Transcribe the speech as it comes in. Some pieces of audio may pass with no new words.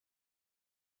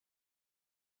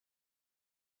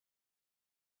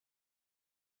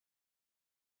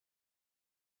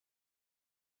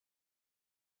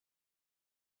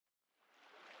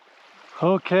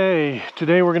Okay,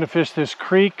 today we're going to fish this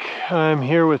creek. I'm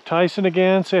here with Tyson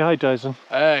again. Say hi, Tyson.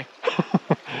 Hey.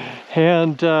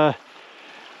 And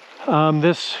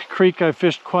this creek I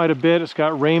fished quite a bit. It's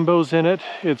got rainbows in it.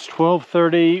 It's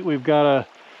 12:30. We've got a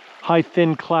high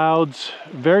thin clouds,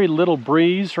 very little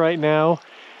breeze right now.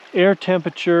 Air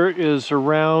temperature is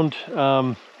around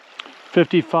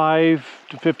 55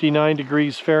 to 59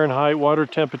 degrees Fahrenheit. Water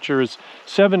temperature is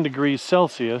 7 degrees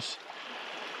Celsius.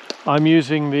 I'm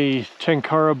using the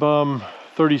TenkaraBum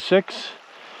 36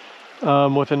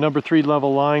 with a number 3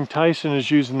 level line. Tyson is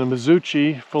using the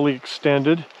Mizuchi fully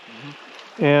extended.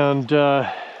 And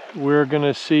we're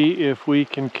gonna see if we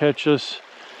can catch us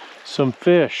some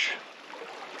fish.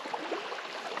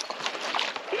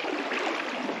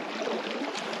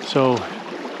 So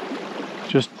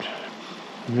just,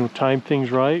 you know, time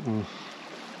things right and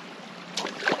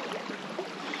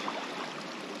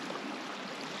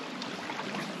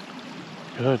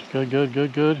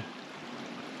good.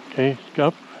 Okay,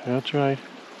 up, that's right.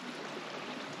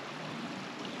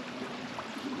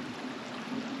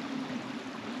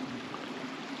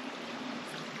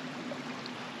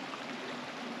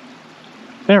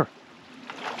 There.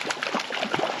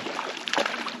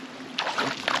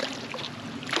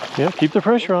 Yeah, keep the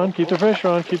pressure on, keep the pressure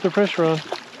on, keep the pressure on.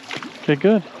 Okay,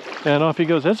 good. And off he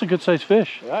goes. That's a good sized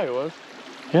fish. Yeah, it was.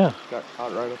 Yeah. Got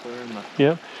caught right up there in the...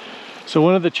 Yeah. So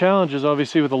one of the challenges,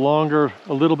 obviously, with a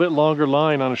little bit longer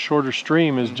line on a shorter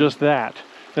stream is just that.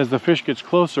 As the fish gets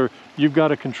closer, you've got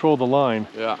to control the line.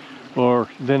 Yeah. Or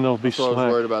then they'll be slack. That's what I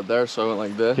was worried about there, so I went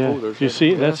like this. Yeah. Oh, You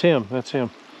see, that's him, that's him.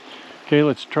 Okay,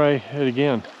 let's try it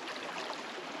again.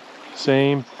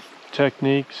 Same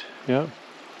techniques, yep.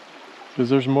 Because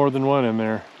there's more than one in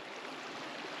there.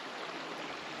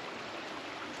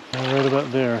 Right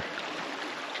about there.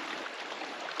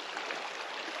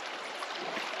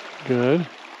 Good.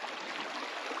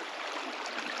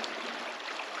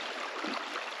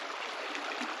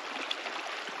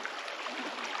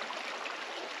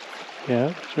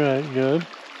 Yeah, that's right, good.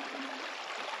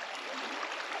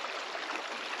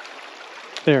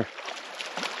 There.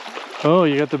 Oh,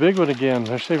 you got the big one again.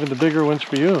 They're saving the bigger ones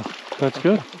for you. That's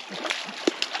good.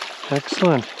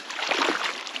 Excellent.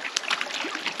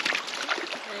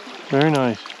 Very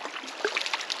nice.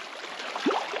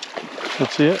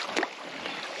 That's it.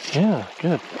 Yeah,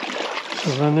 good.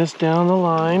 So run this down the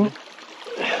line,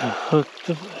 hook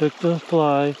the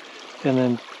fly, and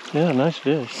then, yeah, nice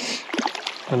fish.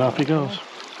 And off he goes.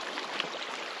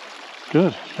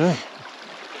 Good, okay.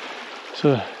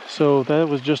 So that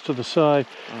was just to the side.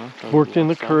 Worked in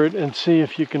the current, and see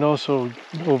if you can also,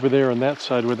 over there on that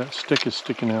side where that stick is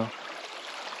sticking out.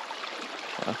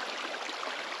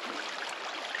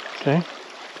 Okay.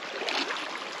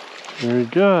 Very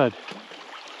good.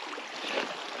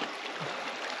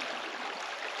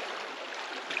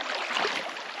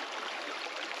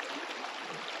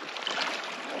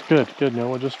 Good. Now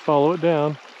we'll just follow it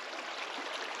down.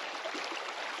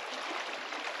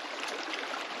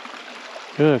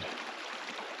 Good.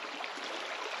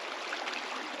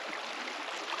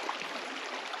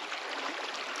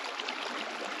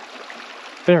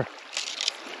 There.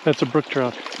 That's a brook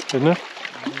trout, isn't it?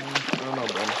 I don't know,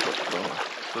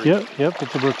 but Yep,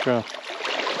 it's a brook trout.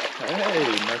 Hey,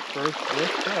 my first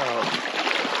brook trout.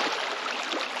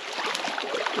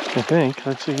 I think.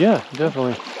 Let's see. Yeah,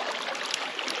 definitely.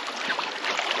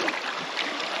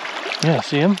 Yeah,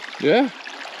 see him? Yeah.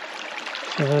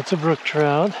 So that's a brook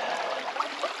trout.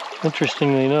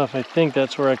 Interestingly enough, I think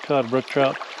that's where I caught a brook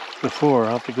trout before.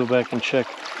 I'll have to go back and check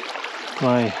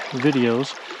my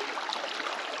videos.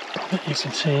 But you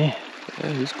can see.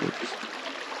 Yeah, he's good.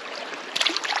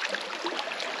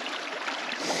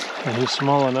 And he's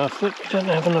small enough that he doesn't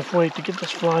have enough weight to get this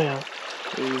fly out.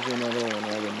 There's another one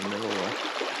right in the middle.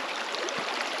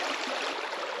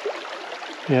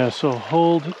 Yeah, so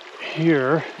hold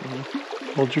here.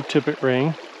 Hold your tippet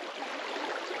ring.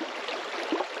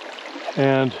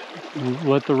 And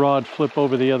let the rod flip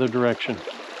over the other direction.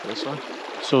 This one?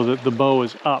 So that the bow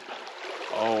is up.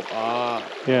 Oh,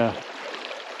 yeah.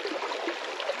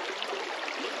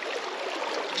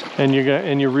 And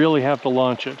you really have to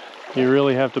launch it. You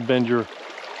really have to bend your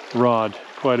rod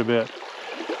quite a bit.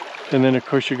 And then of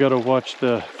course you got to watch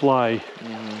the fly.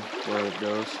 Where it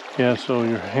goes. Yeah, so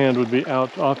your hand would be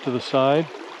out off to the side.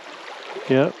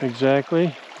 Yep,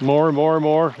 exactly. More.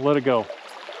 Let it go.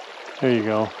 There you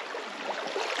go.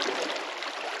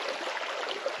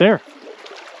 There.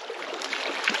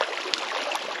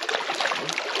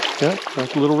 Yep,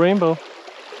 that's a little rainbow.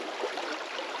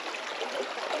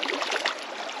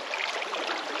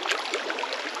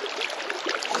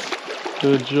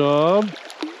 Good job.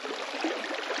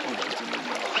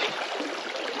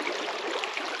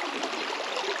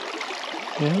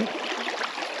 Yeah.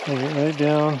 Bring it right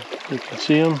down. You can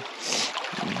see them.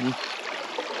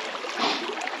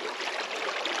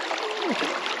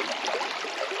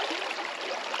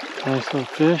 Nice little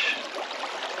fish.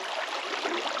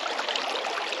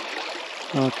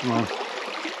 Oh, come on.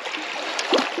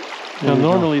 Now,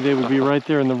 normally they would be right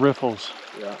there in the riffles.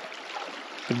 Yeah.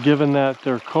 But given that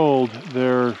they're cold,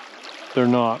 they're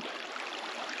not.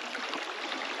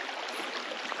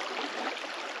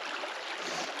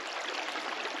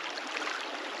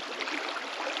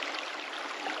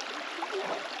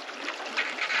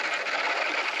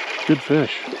 Good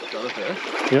fish. Got a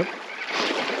fish? Yep.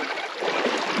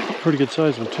 Pretty good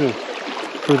size one too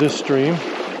for this stream.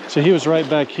 So he was right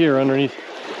back here underneath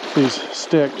these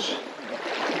sticks.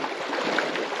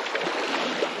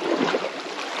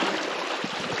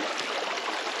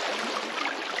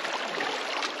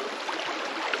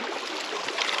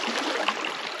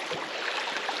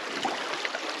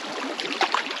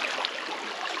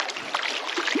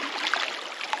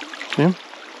 Yeah.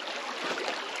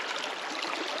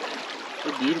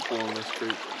 They're beautiful on this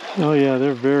creek. Oh yeah,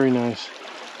 they're very nice.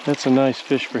 That's a nice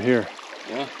fish for here.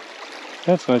 Yeah.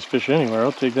 That's a nice fish anywhere.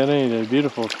 I'll take that any day.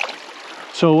 Beautiful.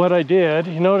 So what I did,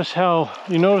 you notice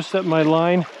that my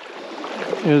line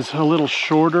is a little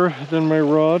shorter than my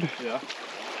rod. Yeah.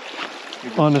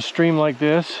 On a stream like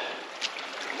this.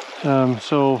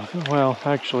 Well,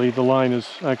 actually the line is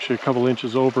actually a couple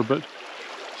inches over, but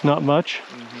it's not much.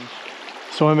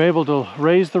 So I'm able to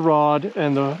raise the rod,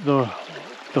 and the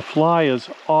fly is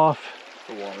off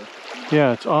the water.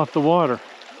 Yeah, it's off the water.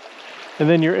 And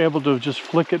then you're able to just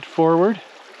flick it forward.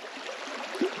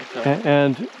 Okay.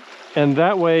 And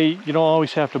that way you don't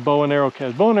always have to bow and arrow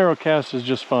cast. Bow and arrow cast is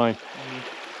just fine.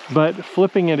 But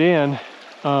flipping it in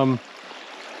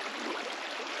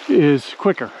is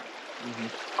quicker.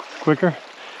 Quicker.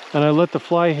 And I let the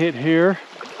fly hit here.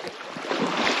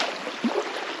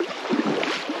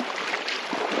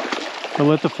 I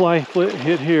let the fly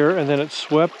hit here, and then it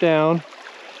swept down,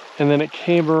 and then it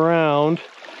came around,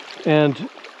 and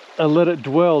I let it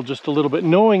dwell just a little bit,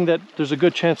 knowing that there's a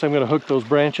good chance I'm going to hook those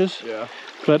branches. Yeah.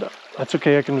 But that's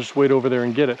okay, I can just wait over there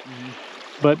and get it.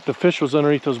 But the fish was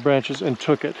underneath those branches and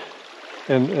took it.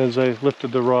 And as I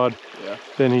lifted the rod,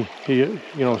 then he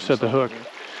set the hook.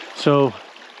 So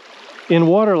in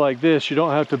water like this, you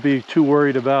don't have to be too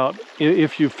worried about,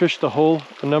 if you fish the hole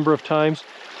a number of times,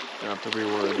 you don't have to be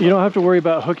worried. You don't have to worry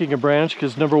about hooking a branch,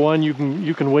 because number one, you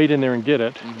can wade in there and get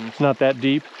it. It's not that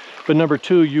deep. But number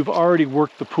two, you've already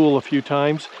worked the pool a few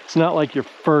times. It's not like your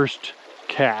first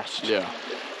cast. Yeah.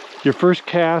 Your first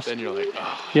cast. Then you're like,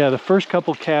 oh. Yeah, the first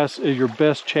couple casts is your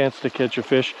best chance to catch a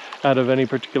fish out of any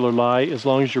particular lie, as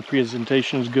long as your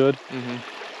presentation is good.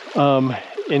 And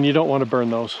you don't want to burn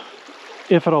those,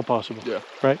 if at all possible. Yeah.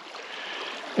 Right?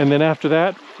 And then after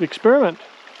that, experiment.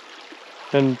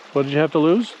 And what did you have to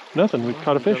lose? Nothing. We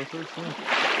caught a fish.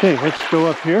 Okay, let's go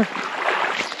up here.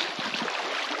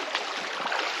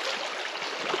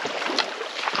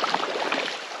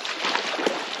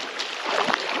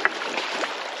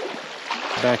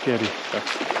 Back eddy.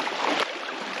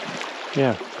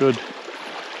 Yeah, good.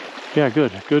 Yeah,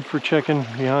 good. Good for checking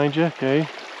behind you. Okay.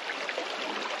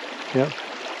 Yep.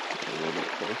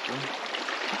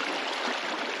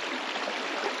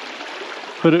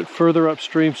 Put it further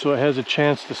upstream so it has a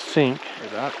chance to sink.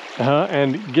 Like that?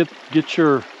 And get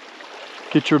your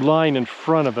line in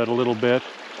front of it a little bit.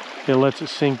 It lets it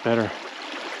sink better.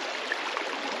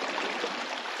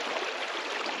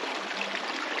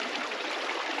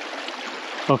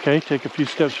 Okay, take a few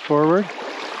steps forward.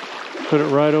 Put it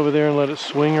right over there and let it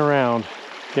swing around.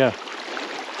 Yeah.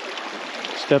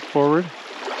 Step forward.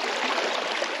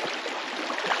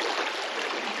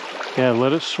 Yeah,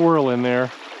 let it swirl in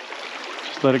there.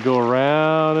 Let it go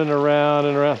around and around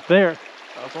and around. There.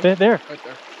 There. Right there.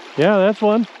 Yeah, that's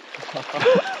one.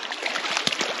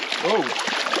 Whoa.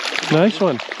 Nice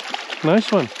one.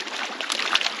 Nice one.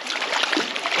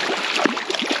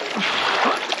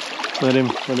 Let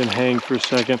him hang for a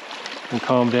second and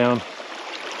calm down.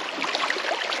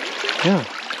 Yeah.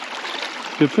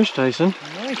 Good fish, Tyson.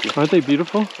 Thank you. Aren't they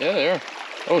beautiful? Yeah, they are.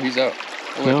 Oh, he's out.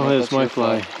 Oh, wait, no, that's my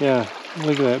fly. Yeah.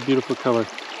 Look at that beautiful color.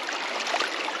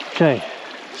 Okay.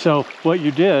 So what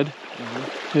you did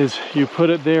is you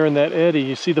put it there in that eddy.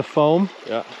 You see the foam?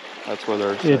 Yeah, that's where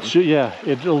they're sitting.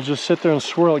 It'll just sit there and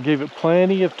swirl. It gave it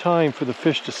plenty of time for the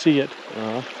fish to see it.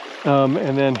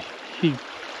 And then he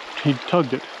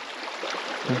tugged it.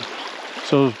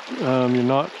 So you're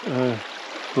not,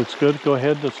 looks good. Go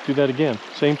ahead, let's do that again.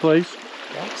 Same place,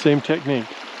 same technique.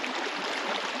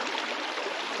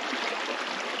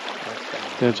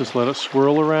 Yeah, just let it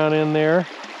swirl around in there.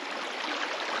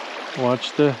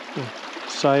 Watch the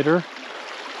cider.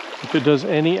 If it does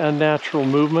any unnatural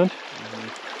movement,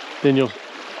 then you'll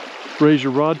raise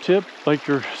your rod tip like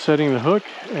you're setting the hook.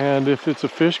 And if it's a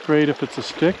fish, great. If it's a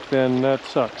stick, then that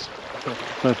sucks.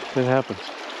 But it happens.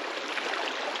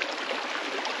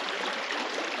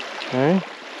 Okay.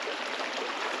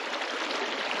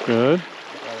 Good.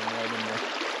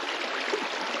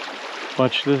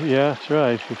 Watch this. Yeah, that's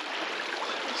right.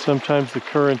 Sometimes the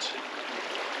currents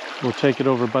will take it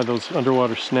over by those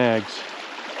underwater snags,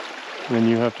 and then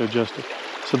you have to adjust it.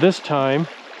 So this time,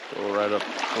 go right up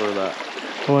for that.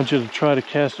 I want you to try to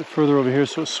cast it further over here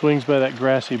so it swings by that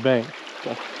grassy bank.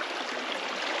 Okay.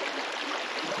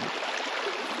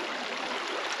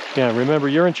 Yeah, remember,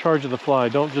 you're in charge of the fly.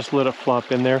 Don't just let it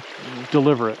flop in there.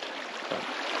 Deliver it.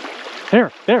 Okay.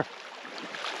 There.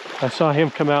 I saw him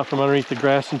come out from underneath the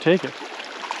grass and take it.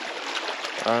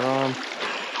 Right on.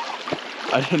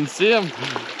 I didn't see him.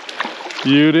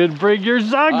 You didn't bring your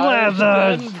sunglasses.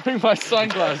 I didn't bring my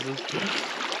sunglasses.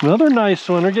 Another nice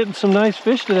one. We're getting some nice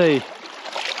fish today.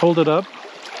 Hold it up.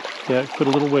 Yeah, put a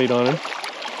little weight on him.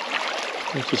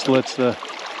 It just lets the...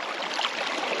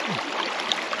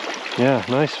 Yeah,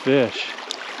 nice fish.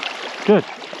 Good.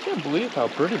 I can't believe how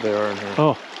pretty they are in here.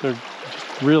 Oh, they're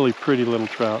just really pretty little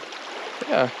trout.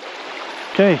 Yeah.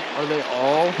 Okay. Are they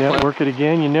all? Yeah, work it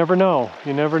again. You never know.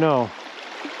 You never know.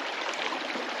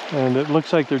 And it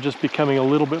looks like they're just becoming a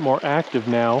little bit more active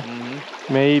now.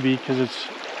 Maybe because it's,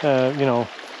 you know.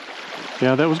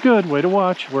 Yeah, that was good. Way to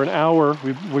watch. We're an hour.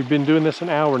 We've been doing this an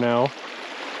hour now.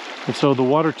 And so the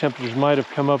water temperatures might have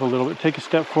come up a little bit. Take a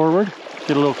step forward.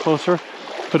 Get a little closer.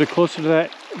 Put it closer to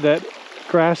that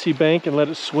grassy bank and let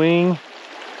it swing.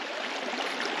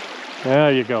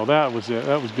 There you go. That was it.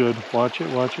 That was good. Watch it,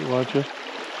 watch it, watch it.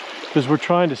 Because we're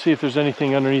trying to see if there's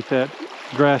anything underneath that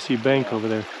grassy bank over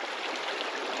there.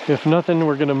 If nothing,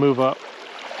 we're going to move up.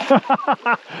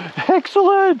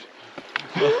 Excellent!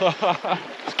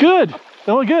 It's good.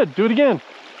 Oh, good. Do it again.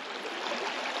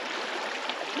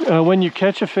 When you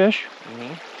catch a fish,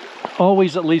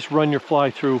 always at least run your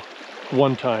fly through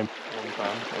one time.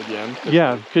 Again?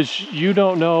 Yeah, because you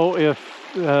don't know if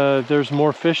there's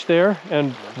more fish there,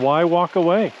 and why walk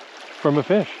away from a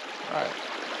fish? All right.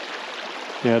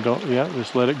 Yeah,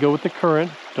 just let it go with the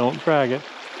current. Don't drag it.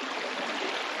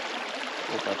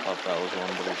 I thought that was one,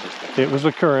 but it's just It was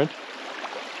a current.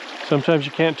 Sometimes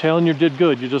you can't tell, and you did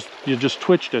good. You just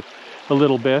twitched it a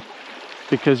little bit,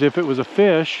 because if it was a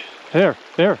fish, there.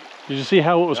 Did you see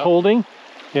how it was holding?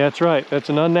 Yeah, that's right. That's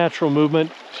an unnatural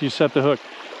movement. So you set the hook.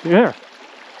 There.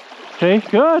 Okay,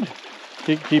 good.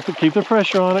 Keep the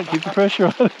pressure on it. Keep the pressure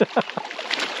on it.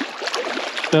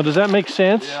 Now, does that make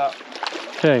sense? Yeah.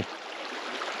 Okay.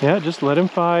 Yeah, just let him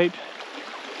fight.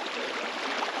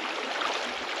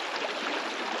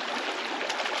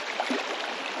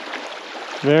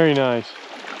 Very nice.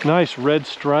 Nice red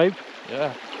stripe.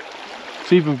 Yeah.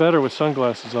 It's even better with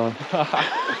sunglasses on.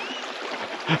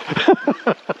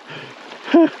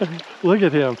 Look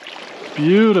at him.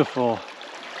 Beautiful.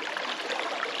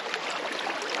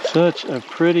 Such a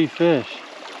pretty fish.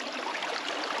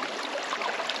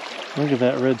 Look at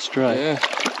that red stripe.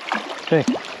 Yeah.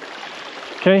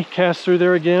 Okay, cast through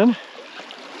there again.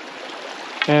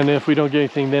 And if we don't get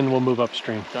anything, then we'll move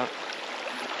upstream. Yeah.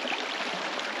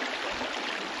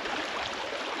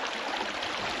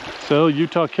 So,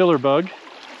 Utah killer bug.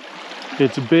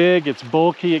 It's big, it's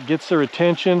bulky, it gets their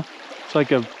attention. It's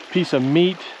like a piece of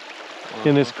meat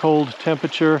in this cold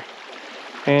temperature.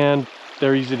 And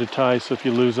they're easy to tie, so if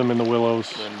you lose them in the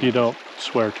willows, you don't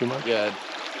swear too much. Yeah, it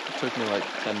took me like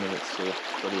 10 minutes for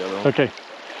the other one. Okay.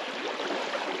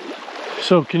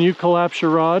 So can you collapse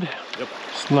your rod? Yep.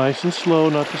 It's nice and slow,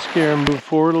 not to scare them. Move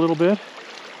forward a little bit.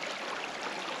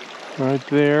 Right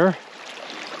there.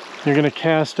 You're going to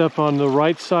cast up on the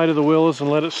right side of the willows and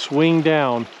let it swing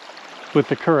down with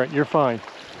the current. You're fine.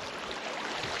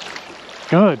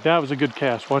 Good. That was a good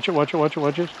cast. Watch it, watch it, watch it,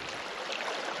 watch it.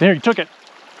 There, you took it.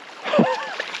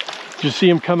 Did you see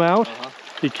him come out?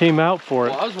 He came out for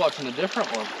it. Well, I was watching a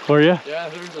different one. Were you? Yeah,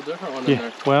 there's a different one in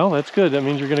there. Well, that's good. That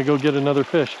means you're going to go get another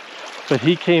fish. But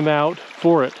he came out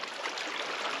for it.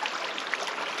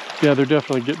 Yeah, they're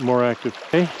definitely getting more active.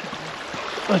 Okay,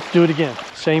 let's do it again.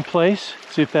 Same place.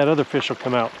 See if that other fish will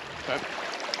come out. Okay.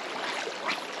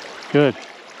 Good.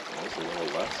 That's a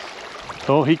little less.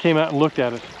 Oh, he came out and looked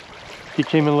at it. He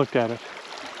came and looked at it.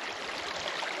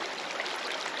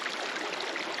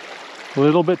 A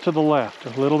little bit to the left, a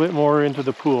little bit more into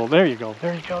the pool. There you go,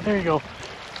 there you go, there you go.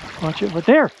 Watch it, but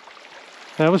there.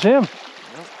 That was him. Yep.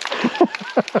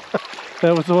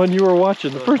 That was the one you were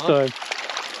watching the first time.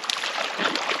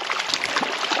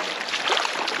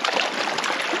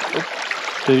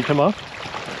 Did he come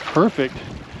off? Perfect.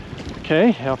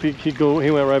 Okay, now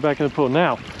he went right back in the pool.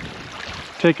 Now,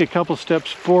 take a couple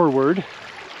steps forward.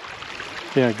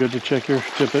 Yeah, good to check your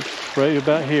tippet. Right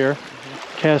about here.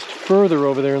 Cast further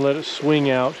over there and let it swing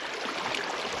out.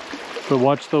 But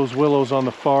watch those willows on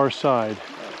the far side.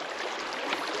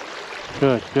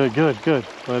 Good, good, good, good.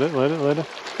 Let it.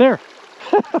 There!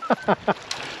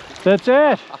 That's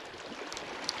it!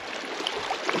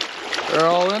 They're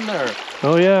all in there.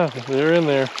 Oh yeah, they're in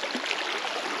there.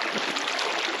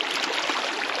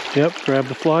 Yep, grab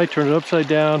the fly, turn it upside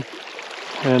down,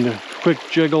 and a quick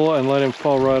jiggle and let him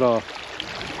fall right off.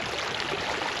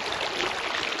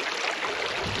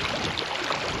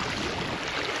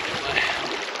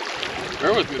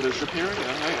 Bear with me, there's a period. I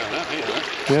got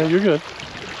it. Yeah, you're good.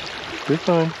 You're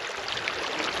fine.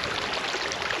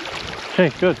 Okay,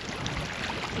 good.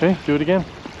 Okay, do it again.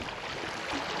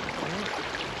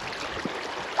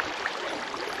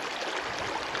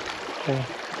 Okay.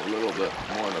 A little bit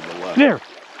more to the left. There!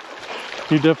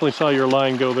 You definitely saw your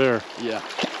line go there. Yeah.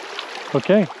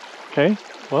 Okay, okay.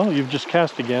 Well, you've just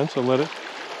cast again, so let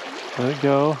it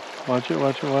go. Watch it,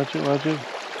 watch it, watch it, watch it.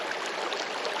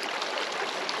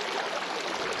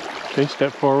 Okay,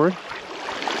 step forward.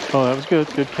 Oh, that was good.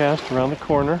 Good cast around the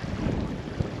corner.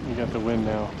 You got the wind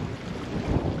now.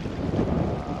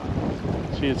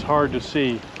 See, it's hard to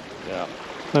see. Yeah.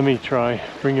 Let me try.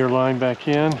 Bring your line back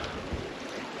in.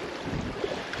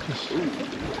 Just...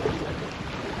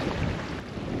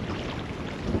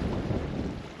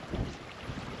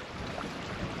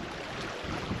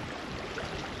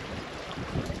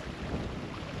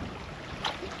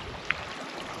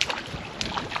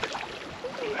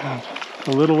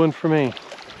 a little one for me.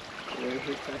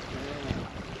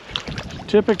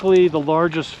 Typically, the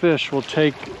largest fish will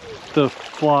take the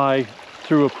fly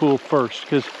through a pool first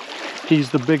because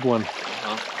he's the big one.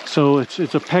 So it's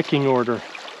a pecking order,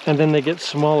 and then they get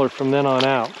smaller from then on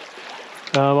out.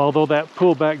 Although that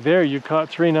pool back there, you caught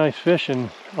 3 nice fish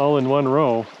all in one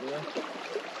row. Yeah.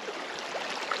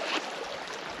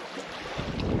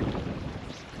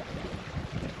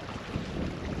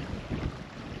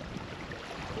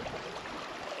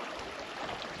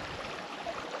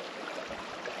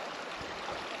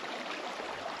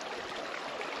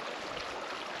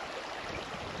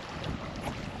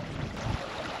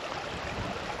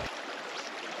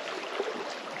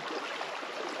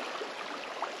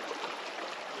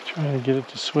 Trying to get it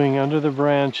to swing under the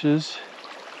branches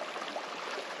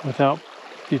without...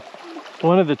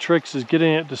 One of the tricks is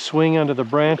getting it to swing under the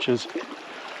branches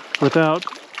without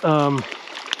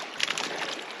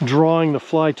drawing the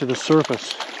fly to the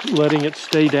surface, letting it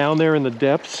stay down there in the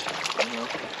depths.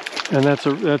 And that's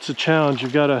a challenge.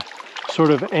 You've got to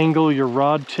sort of angle your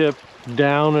rod tip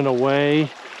down and away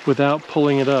without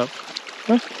pulling it up.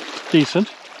 That's decent.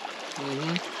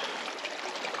 Mm-hmm.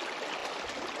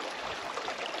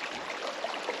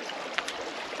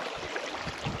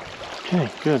 Okay,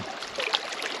 good.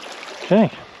 Okay,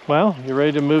 well, you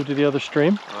ready to move to the other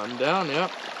stream? I'm down,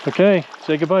 yep. Okay,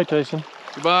 say goodbye, Tyson.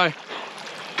 Goodbye.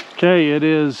 Okay, it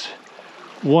is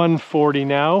 1:40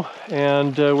 now,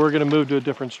 and we're going to move to a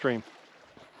different stream.